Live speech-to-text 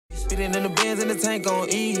Speeding in the Benz and the tank on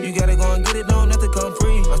E. You gotta go and get it, don't nothing come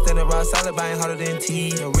free. I'm standing rock solid, buying harder than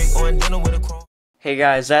T. A Rick on dinner with a chrome. Hey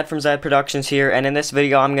guys, Zed from Zed Productions here, and in this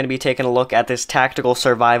video I'm going to be taking a look at this tactical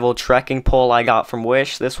survival trekking pole I got from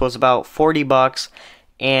Wish. This was about 40 bucks,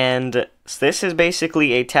 and this is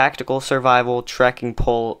basically a tactical survival trekking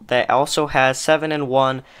pole that also has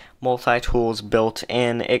 7-in-1 multi-tools built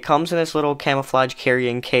in. It comes in this little camouflage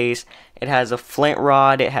carrying case. It has a flint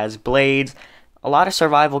rod, it has blades, a lot of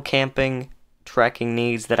survival camping trekking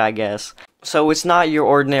needs that I guess. So it's not your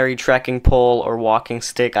ordinary trekking pole or walking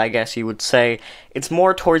stick, I guess you would say. It's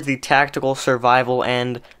more towards the tactical survival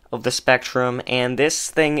end of the spectrum, and this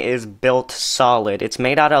thing is built solid. It's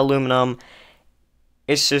made out of aluminum.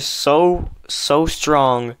 It's just so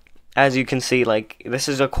strong, as you can see. Like, this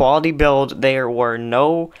is a quality build. There were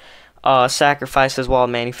no sacrifices while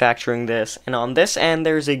manufacturing this. And on this end,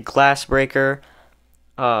 there's a glass breaker.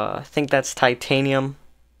 I think that's titanium.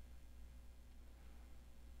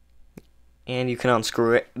 And you can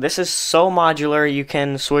unscrew it. This is so modular, you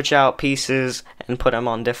can switch out pieces and put them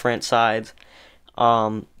on different sides.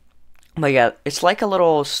 But yeah, it's like a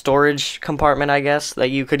little storage compartment, I guess,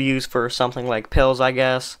 that you could use for something like pills, I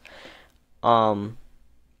guess.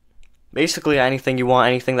 Basically anything you want,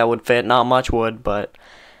 anything that would fit. Not much would, but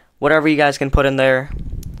whatever you guys can put in there.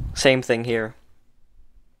 Same thing here.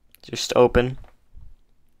 Just open.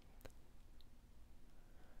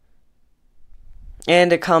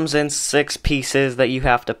 And it comes in 6 pieces that you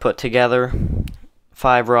have to put together.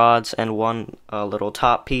 5 rods and 1 little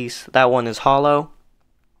top piece. That one is hollow.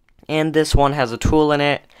 And this one has a tool in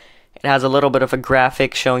it. It has a little bit of a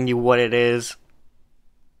graphic showing you what it is.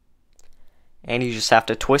 And you just have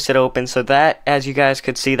to twist it open. So that, as you guys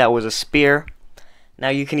could see, that was a spear. Now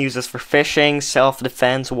you can use this for fishing,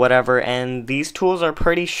 self-defense, whatever. And these tools are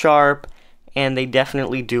pretty sharp, and they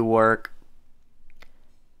definitely do work.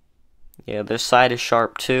 Yeah, this side is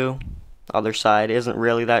sharp too. Other side isn't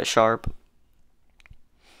really that sharp.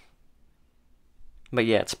 But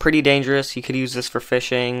yeah, it's pretty dangerous. You could use this for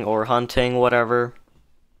fishing or hunting, whatever.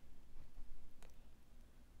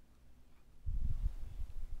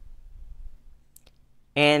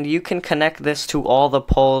 And you can connect this to all the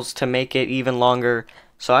poles to make it even longer.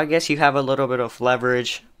 So I guess you have a little bit of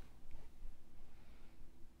leverage.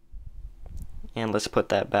 And let's put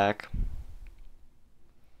that back.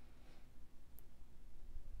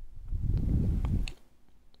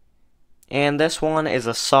 And this one is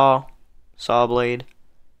a saw blade.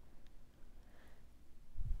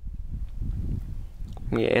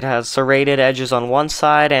 Yeah, it has serrated edges on one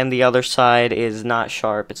side, and the other side is not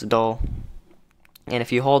sharp, it's dull. And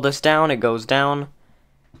if you hold this down, it goes down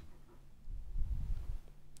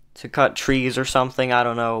to cut trees or something, I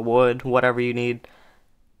don't know, wood, whatever you need.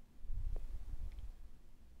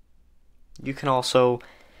 You can also,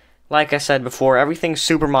 like I said before, everything's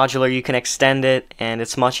super modular. You can extend it, and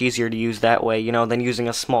it's much easier to use that way, you know, than using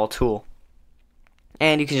a small tool.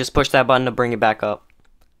 And you can just push that button to bring it back up.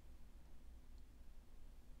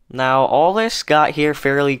 Now, all this got here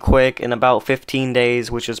fairly quick, in about 15 days,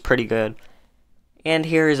 which is pretty good. And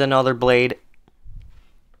here is another blade.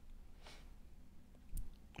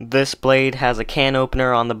 This blade has a can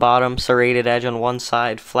opener on the bottom, serrated edge on one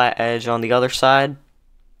side, flat edge on the other side.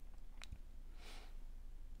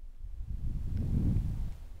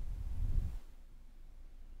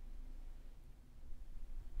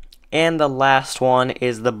 And the last one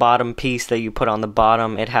is the bottom piece that you put on the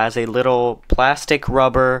bottom. It has a little plastic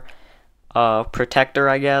rubber protector,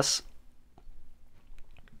 I guess.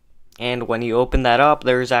 And when you open that up,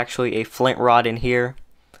 there's actually a flint rod in here.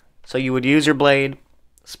 So you would use your blade,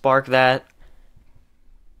 spark that,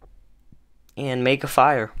 and make a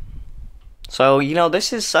fire. So, you know,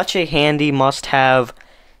 this is such a handy must-have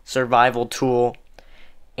survival tool.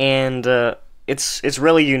 And it's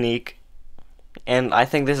really unique. And I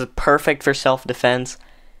think this is perfect for self-defense,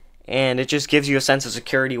 and it just gives you a sense of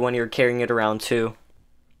security when you're carrying it around too.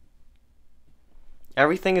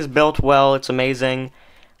 Everything is built well, it's amazing.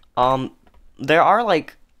 There are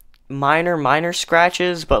like minor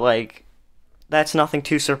scratches, but like that's nothing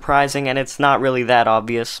too surprising, and it's not really that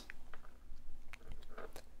obvious.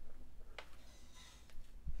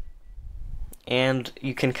 And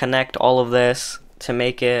you can connect all of this to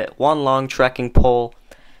make it one long trekking pole.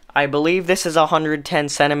 I believe this is 110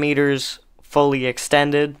 centimeters fully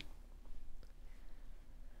extended.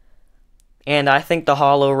 And I think the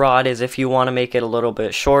hollow rod is if you want to make it a little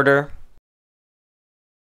bit shorter.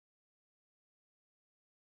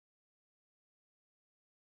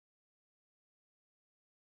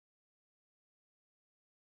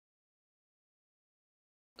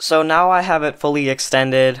 So now I have it fully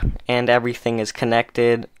extended and everything is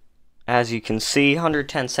connected. as you can see,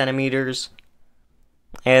 110 centimeters.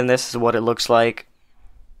 And this is what it looks like.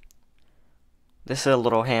 This is a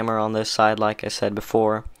little hammer on this side, like I said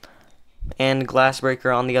before. And glass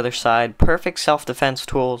breaker on the other side. Perfect self-defense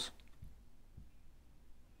tools.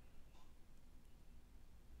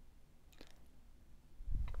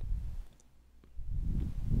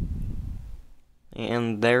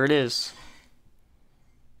 And there it is.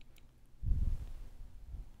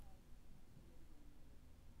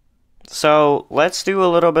 So let's do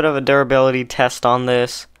a little bit of a durability test on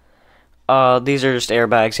this. These are just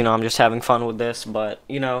airbags, you know, I'm just having fun with this, but,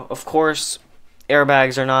 you know, of course,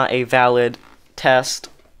 airbags are not a valid test.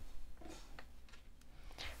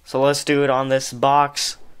 So let's do it on this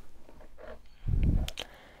box.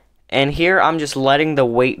 And here I'm just letting the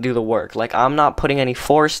weight do the work. Like, I'm not putting any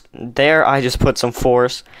force there, I just put some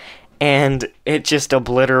force, and it just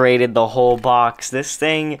obliterated the whole box. This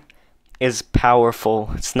thing is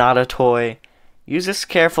powerful. It's not a toy. Use this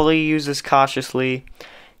carefully, use this cautiously.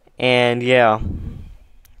 And yeah,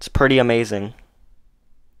 it's pretty amazing.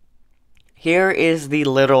 Here is the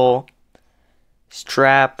little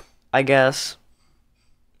strap, I guess,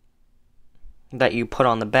 that you put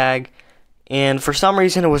on the bag. And for some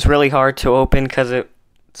reason it was really hard to open because it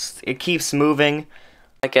keeps moving.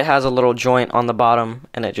 Like, it has a little joint on the bottom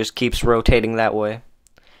and it just keeps rotating that way.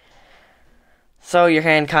 So your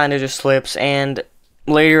hand kind of just slips, and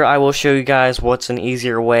later I will show you guys what's an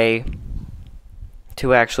easier way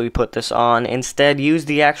to actually put this on. Instead, use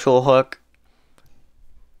the actual hook.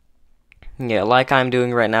 Yeah, like I'm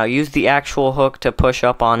doing right now. Use the actual hook to push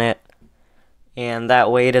up on it, and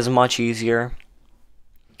that way it is much easier.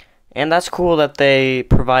 And that's cool that they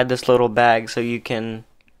provide this little bag so you can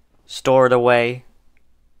store it away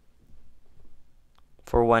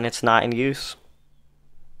for when it's not in use.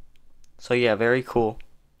 So yeah, very cool.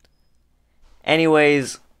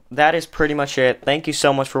 Anyways, that is pretty much it. Thank you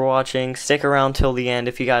so much for watching. Stick around till the end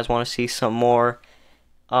if you guys want to see some more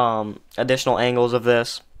additional angles of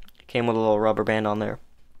this. It came with a little rubber band on there.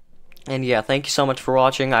 And yeah, thank you so much for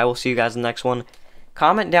watching. I will see you guys in the next one.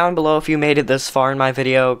 Comment down below if you made it this far in my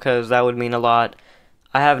video, because that would mean a lot.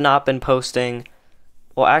 I have not been posting.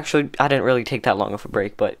 Well, actually, I didn't really take that long of a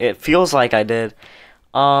break, but it feels like I did.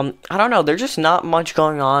 I don't know. There's just not much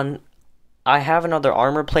going on. I have another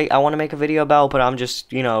armor plate I want to make a video about, but I'm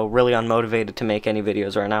just, you know, really unmotivated to make any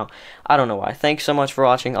videos right now. I don't know why. Thanks so much for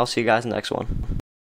watching. I'll see you guys in the next one.